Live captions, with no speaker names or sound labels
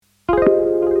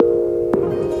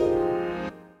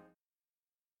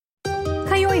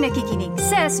nakikinig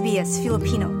sa SBS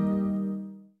Filipino.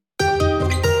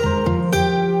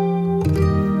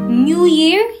 New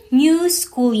Year, New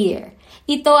School Year.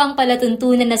 Ito ang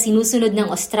palatuntunan na sinusunod ng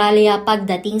Australia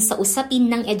pagdating sa usapin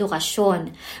ng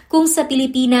edukasyon. Kung sa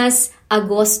Pilipinas,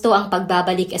 Agosto ang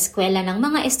pagbabalik eskwela ng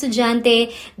mga estudyante,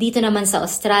 dito naman sa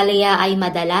Australia ay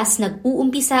madalas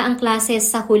nag-uumpisa ang klase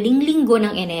sa huling linggo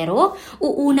ng Enero o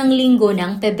unang linggo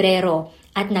ng Pebrero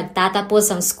at nagtatapos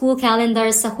ang school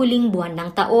calendar sa huling buwan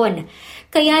ng taon.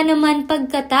 Kaya naman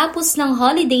pagkatapos ng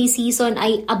holiday season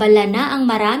ay abala na ang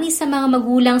marami sa mga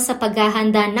magulang sa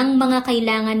paghahanda ng mga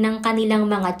kailangan ng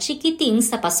kanilang mga chikiting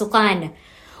sa pasukan.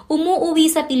 Umuuwi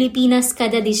sa Pilipinas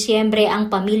kada Disyembre ang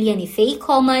pamilya ni Faye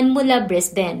Coleman mula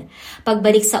Brisbane.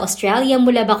 Pagbalik sa Australia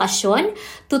mula bakasyon,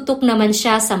 tutok naman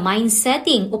siya sa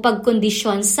mindsetting o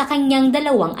pagkondisyon sa kanyang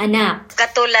dalawang anak.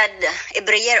 Katulad,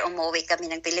 every year umuwi kami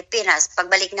ng Pilipinas.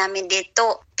 Pagbalik namin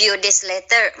dito, few days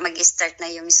later, mag-start na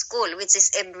yung school, which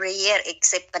is every year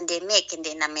except pandemic.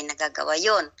 Hindi namin nagagawa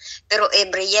yun. Pero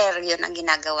every year, yun ang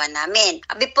ginagawa namin.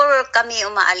 Before kami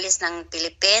umaalis ng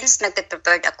Philippines,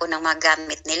 nagpe-prepared ako ng mga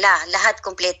gamit nila. Lahat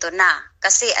kompleto na.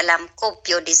 Kasi alam ko,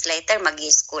 few days later,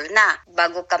 mag-school na.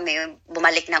 Bago kami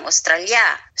bumalik ng Australia.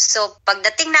 So,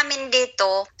 pagdating namin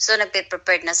dito, so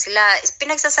nagpe-prepared na sila.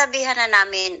 Pinagsasabihan na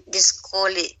namin, this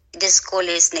school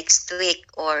is next week,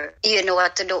 or you know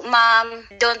what to do. Mom,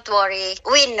 don't worry,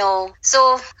 we know.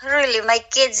 So really, my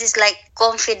kids is like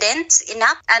confident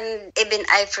enough, and even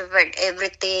I prepared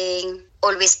everything.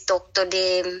 Always talk to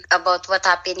them about what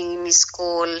happening in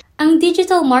school. Ang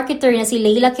digital marketer na si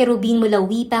Leila Kerubin mula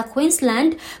WIPA,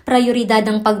 Queensland, prioridad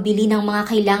ang pagbili ng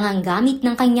mga kailangang gamit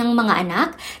ng kanyang mga anak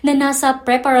na nasa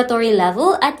preparatory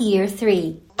level at year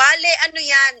 3. Bale,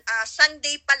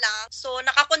 Sunday pa lang. So,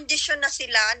 nakakondisyon na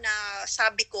sila na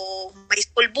sabi ko, may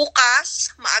school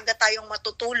bukas, maaga tayong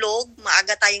matutulog,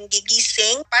 maaga tayong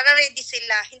gigising, para ready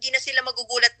sila. Hindi na sila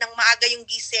magugulat ng maaga yung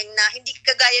gising na hindi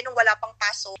kagaya nung wala pang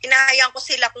pasok. Hinahayaan ko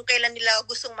sila kung kailan nila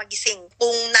gustong magising.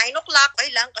 Kung 9 o'clock,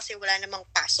 okay lang kasi wala namang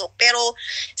pasok. Pero,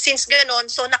 since ganon,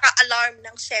 so naka-alarm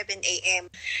ng 7 a.m.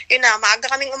 Yun na,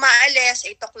 maaga kaming umaalis,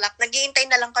 8 o'clock. Naghihintay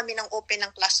na lang kami ng open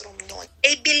ng classroom noon.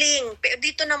 Biling. Pero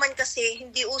dito naman kasi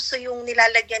hindi uso yung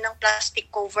nilalagyan ng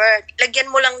plastic cover. Lagyan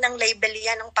mo lang ng label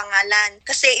yan ng pangalan.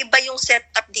 Kasi iba yung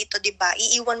setup dito, di ba?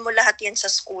 Iiwan mo lahat yan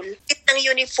sa school. Kit ng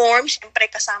uniform,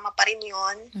 syempre kasama pa rin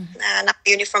yun. Na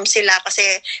naka-uniform sila kasi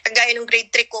kagaya ng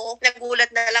grade 3 ko, nagulat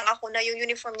na lang ako na yung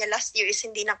uniform niya last year is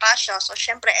hindi na kasya. So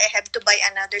syempre I have to buy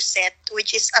another set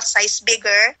which is a size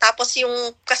bigger. Tapos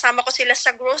yung kasama ko sila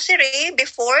sa grocery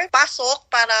before pasok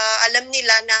para alam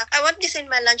nila na I want this in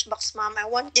my lunchbox, mom. I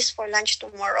want this for lunch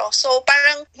tomorrow. So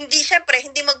parang hindi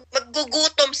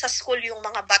maggugutom sa school yung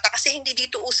mga bata kasi hindi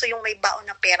dito uso yung may baon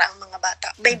na pera ang mga bata.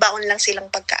 May baon lang silang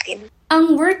pagkain.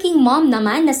 Ang working mom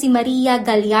naman na si Maria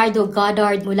Gallardo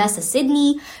Goddard mula sa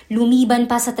Sydney, lumiban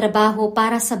pa sa trabaho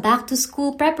para sa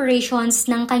back-to-school preparations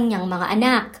ng kanyang mga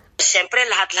anak. Siyempre,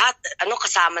 lahat-lahat,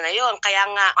 kasama na yon. Kaya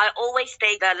nga, I always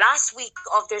take the last week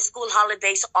of their school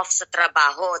holidays off sa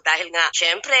trabaho. Dahil nga,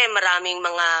 siyempre, maraming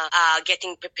mga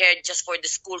getting prepared just for the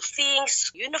school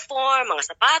things, uniform, mga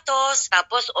sapatos.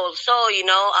 Tapos also,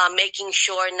 making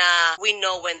sure na we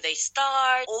know when they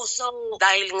start. Also,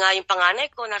 dahil nga yung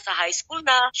panganay ko nasa high school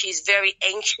na, she's very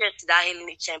anxious dahil,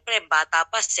 siyempre, bata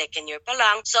pa, second year pa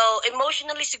lang. So,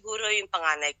 emotionally siguro yung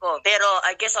panganay ko. Pero,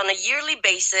 I guess on a yearly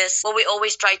basis, what we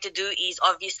always try to do is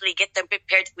obviously get them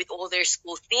prepared with all their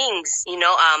school things.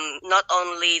 Not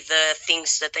only the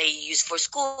things that they use for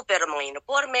school, pero mga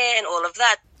uniforme and all of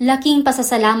that. Laking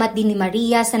pasasalamat din ni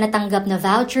Maria sa natanggap na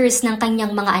vouchers ng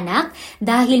kanyang mga anak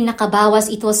dahil nakabawas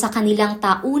ito sa kanilang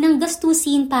taunang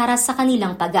gastusin para sa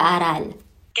kanilang pag-aaral.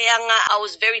 Kaya nga, I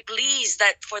was very pleased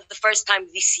that for the first time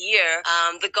this year,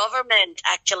 the government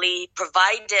actually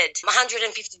provided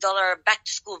 $150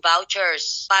 back-to-school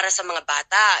vouchers para sa mga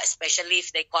bata, especially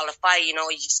if they qualify. You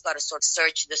just gotta sort of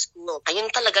search the school. Ayun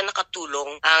talaga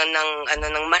nakatulong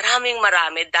ng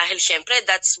marami dahil syempre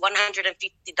that's $150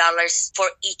 for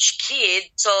each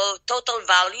kid. So total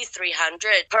value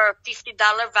 $300 per $50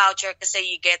 voucher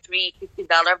kasi you get three $50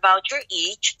 voucher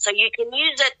each. So you can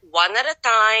use it one at a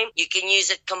time. You can use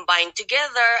it combined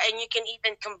together, and you can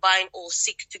even combine all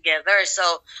 6 together.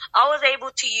 So I was able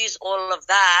to use all of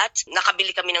that.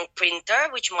 Nakabili kami ng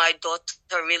printer, which my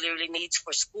daughter really needs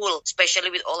for school, especially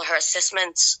with all her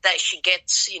assessments that she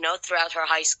gets, throughout her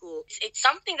high school. It's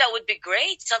something that would be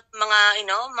great sa mga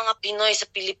Pinoy sa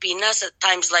Pilipinas at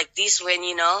times like this when,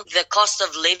 the cost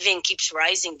of living keeps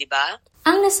rising, di ba?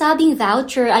 Ang nasabing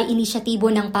voucher ay inisyatibo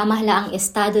ng pamahalaang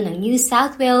estado ng New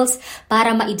South Wales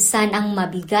para maibsan ang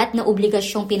mabigat na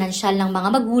obligasyong pinansyal ng mga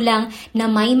magulang na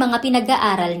may mga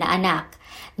pinag-aaral na anak.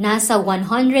 Nasa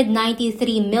 $193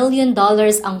 million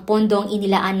ang pondong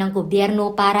inilaan ng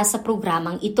gobyerno para sa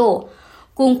programang ito.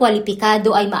 Kung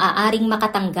kwalipikado ay maaaring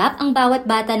makatanggap ang bawat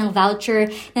bata ng voucher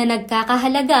na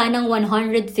nagkakahalaga ng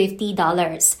 $150.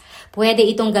 Pwede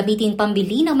itong gamitin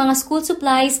pambili ng mga school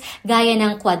supplies gaya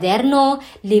ng kwaderno,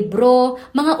 libro,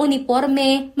 mga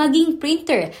uniforme, maging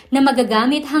printer na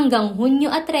magagamit hanggang Hunyo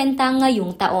at 30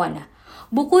 ngayong taon.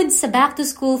 Bukod sa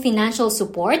back-to-school financial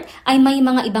support, ay may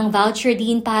mga ibang voucher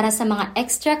din para sa mga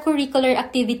extracurricular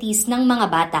activities ng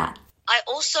mga bata. I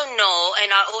also know,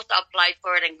 and I also applied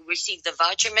for it and received the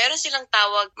voucher. Meron silang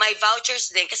tawag, may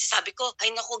vouchers din. Kasi sabi ko,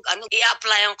 ay naku,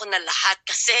 i-applyan ko na lahat.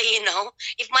 Kasi,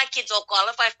 if my kids all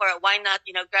qualify for it, why not,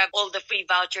 grab all the free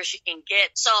vouchers you can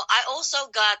get. So I also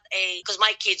got because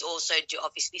my kids also do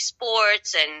obviously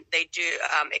sports and they do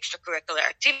extracurricular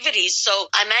activities. So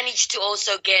I managed to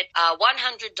also get a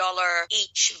 $100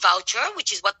 each voucher,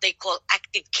 which is what they call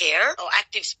active care or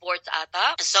active sports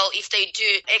ata. So if they do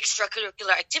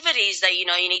extracurricular activities that you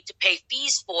need to pay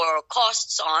fees for or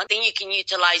costs on, then you can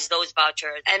utilize those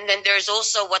vouchers. And then there's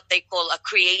also what they call a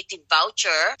creative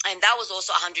voucher, and that was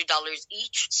also $100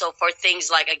 each. So for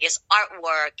things like, I guess,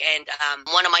 artwork, and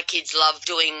one of my kids loved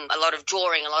doing a lot of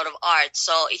drawing, a lot of art.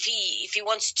 So if he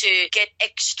wants to get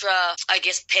extra, I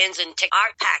guess, pens and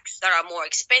art packs that are more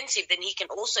expensive, then he can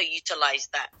also utilize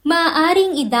that.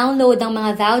 Maaaring i-download ang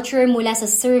mga voucher mula sa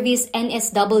Service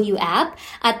NSW app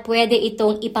at pwede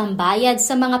itong ipambayad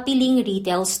sa mga piling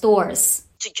retail stores.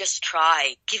 To just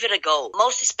try, give it a go.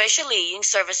 Most especially in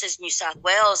Services New South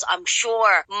Wales, I'm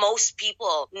sure most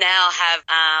people now have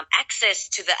access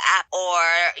to the app or,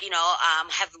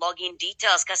 have login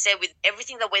details. Kasi with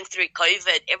everything that went through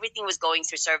COVID, everything was going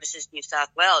through Services New South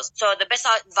Wales. So the best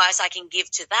advice I can give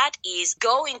to that is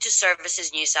go into Services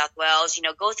New South Wales,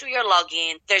 go through your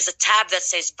login. There's a tab that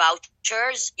says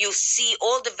vouchers. You'll see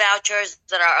all the vouchers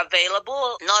that are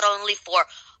available, not only for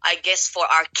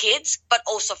our kids, but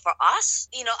also for us.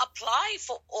 Apply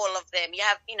for all of them. You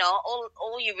have,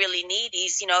 all you really need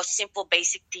is, simple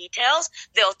basic details.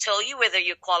 They'll tell you whether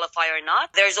you qualify or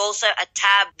not. There's also a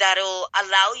tab that'll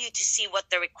allow you to see what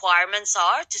the requirements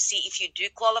are, to see if you do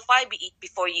qualify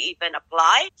before you even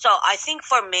apply. So I think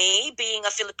for me, being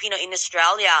a Filipino in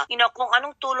Australia, kung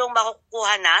anong tulong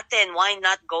makukuha natin, why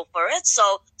not go for it?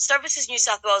 So Services New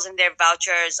South Wales and their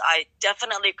vouchers, I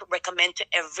definitely recommend to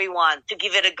everyone to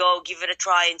give it a go, give it a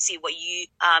try, and see what you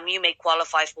may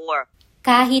qualify for.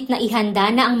 Kahit na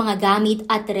ihanda na ang mga gamit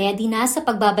at ready na sa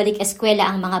pagbabalik eskwela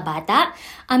ang mga bata,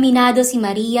 aminado si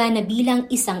Maria na bilang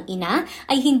isang ina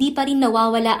ay hindi pa rin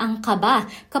nawawala ang kaba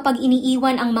kapag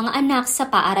iniiwan ang mga anak sa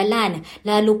paaralan,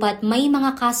 lalo pat may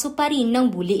mga kaso pa rin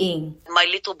ng bullying. My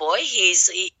little boy,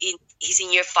 he's in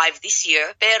year 5 this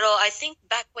year. Pero I think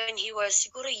back when he was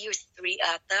siguro year 3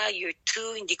 ata, year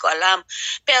 2, hindi ko alam.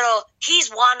 Pero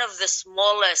he's one of the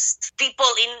smallest people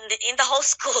in the whole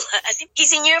school. As in,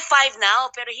 he's in year 5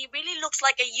 now, pero he really looks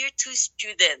like a year 2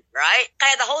 student, right?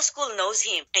 Kaya the whole school knows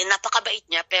him. And napakabait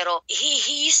niya, pero he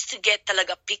used to get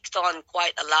talaga picked on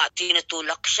quite a lot.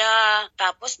 Tinutulak siya.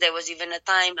 Tapos there was even a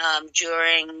time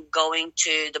during going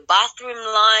to the bathroom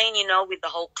line, with the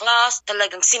whole class,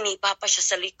 talagang sinipa pa siya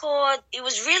sa likod. It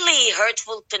was really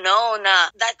hurtful to know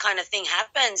na that kind of thing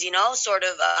happens, sort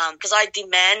of, because I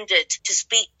demanded to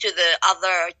speak to the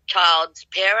other child's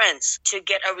parents to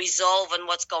get a resolve on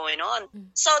what's going on.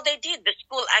 So they did. The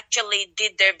school actually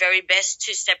did their very best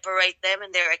to separate them and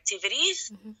their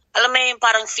activities. Alam mo yung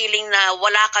parang feeling na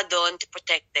wala ka doon to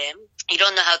protect them. You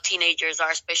don't know how teenagers are,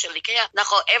 especially. Kaya,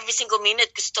 every single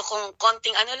minute gusto kong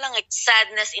konting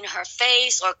sadness in her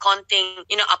face or konting,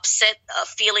 upset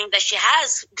feeling that she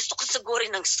has. Gusto ko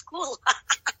sagurin ng school.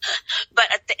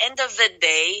 But at the end of the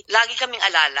day, lagi kaming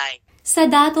alalay. Sa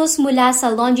datos mula sa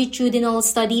Longitudinal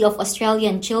Study of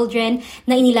Australian Children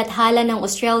na inilathala ng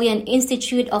Australian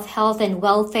Institute of Health and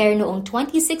Welfare noong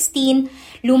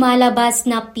 2016, lumalabas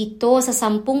na 7 sa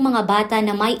 10 mga bata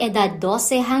na may edad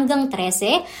 12 hanggang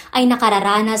 13 ay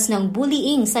nakararanas ng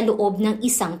bullying sa loob ng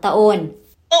isang taon.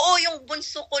 Oo, yung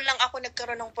bunso ko lang ako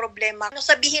nagkaroon ng problema.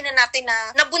 Sabihin na natin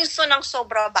na nabunso ng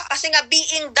sobra ba? Kasi nga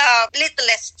being the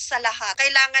littlest sa lahat,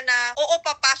 kailangan na,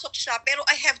 papasok siya, pero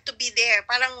I have to be there.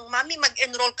 Parang, mami,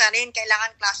 mag-enroll ka rin.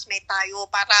 Kailangan classmate tayo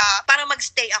para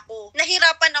mag-stay ako.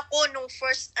 Nahirapan ako nung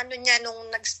first, nung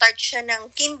nag-start siya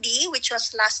ng kindy, which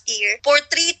was last year. For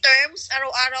 3 terms,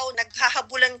 araw-araw,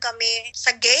 naghahabulan kami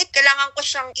sa gate. Kailangan ko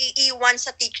siyang iiwan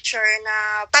sa teacher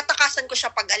na tatakasan ko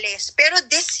siya pag alis. Pero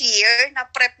this year, na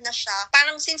nagpe-prep na siya.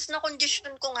 Parang since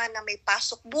na-condition ko nga na may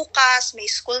pasok bukas, may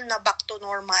school na back to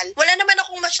normal, wala naman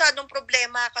akong masyadong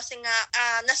problema kasi nga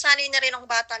nasanay na rin ang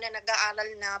bata na nag-aaral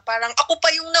na. Parang ako pa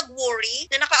yung nag-worry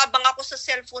na nakaabang ako sa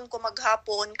cellphone ko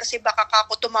maghapon kasi baka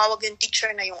ako tumawag yung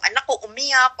teacher na yung anak ko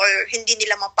umiyak or hindi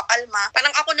nila mapakalma.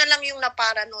 Parang ako na lang yung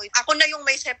na-paranoid. Ako na yung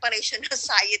may separation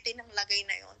anxiety ng lagay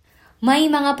na yun. May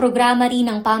mga programa rin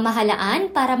ng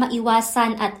pamahalaan para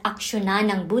maiwasan at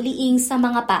aksyonan ng bullying sa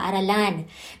mga paaralan.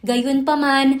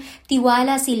 Gayunpaman,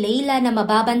 tiwala si Leila na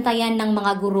mababantayan ng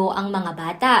mga guro ang mga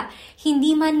bata.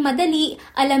 Hindi man madali,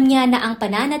 alam niya na ang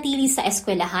pananatili sa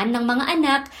eskwelahan ng mga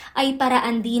anak ay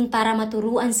paraan din para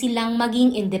maturuan silang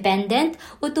maging independent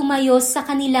o tumayo sa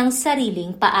kanilang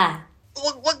sariling paa.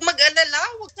 Wag mag-alala,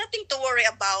 wag nothing to worry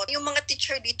about. Yung mga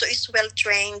teacher dito is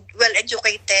well-trained,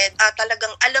 well-educated.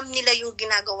 Talagang alam nila yung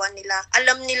ginagawa nila.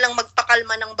 Alam nilang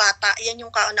magpakalma ng bata. Yan yung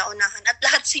kauna-unahan. At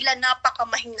lahat sila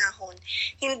napakamahinahon.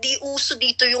 Hindi uso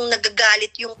dito yung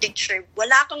nagagalit yung teacher.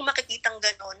 Wala kang makikitang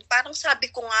ganon. Parang sabi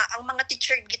ko nga, ang mga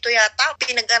teacher dito yata,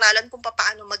 pinag-aralan kung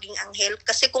paano maging anghel.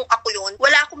 Kasi kung ako yun,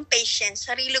 wala akong patience.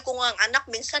 Sarili ko nga ang anak,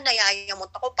 minsan nayayamot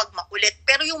ako pag makulit.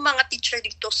 Pero yung mga teacher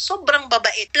dito, sobrang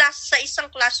babait. Plus, sa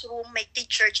isang classroom, may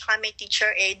teacher tsaka may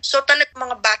teacher aide. So talagang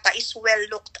mga bata is well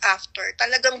looked after.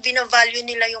 Talagang binavalue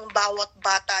nila yung bawat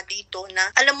bata dito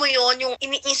na, alam mo yon, yung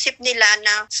iniisip nila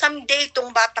na someday itong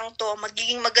batang to,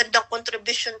 magiging magandang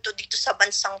contribution to dito sa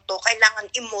bansang to. Kailangan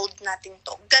i-mold natin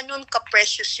to. Ganun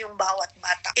ka-precious yung bawat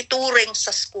bata. Ituring sa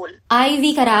school.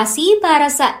 Ivy Carasi para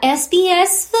sa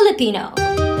SBS Filipino.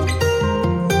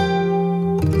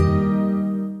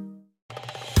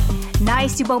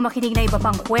 Nice yung bang makinig na iba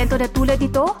pang kwento na tulad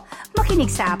ito? Makinig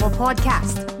sa Apple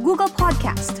Podcast, Google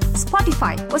Podcast,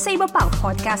 Spotify o sa iba pang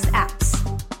podcast apps.